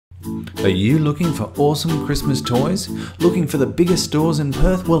Are you looking for awesome Christmas toys? Looking for the biggest stores in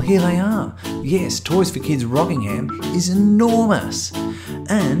Perth? Well, here they are. Yes, Toys for Kids Rockingham is enormous.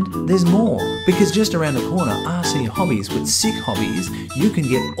 And there's more, because just around the corner, RC Hobbies with Sick Hobbies, you can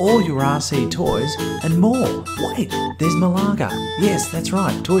get all your RC toys and more. Wait, there's Malaga. Yes, that's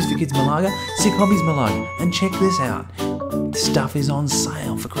right, Toys for Kids Malaga, Sick Hobbies Malaga. And check this out. Stuff is on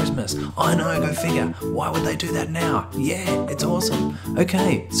sale for Christmas. I know, go figure. Why would they do that now? Yeah, it's awesome.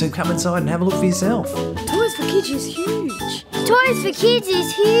 Okay, so come inside and have a look for yourself. Toys for Kids is huge. Toys for Kids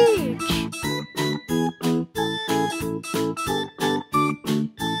is huge.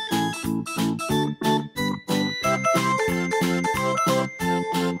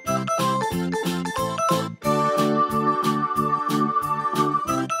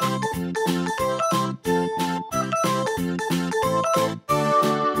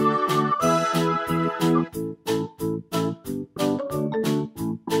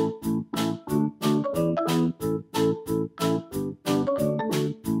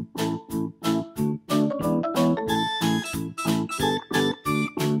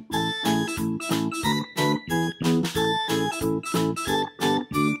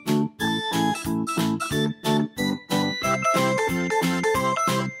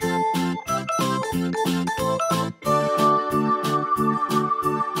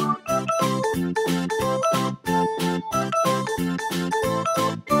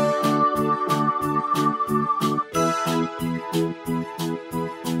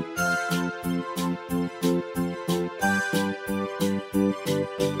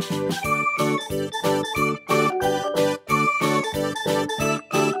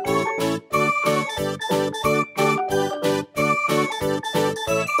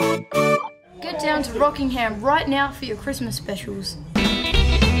 Get down to Rockingham right now for your Christmas specials.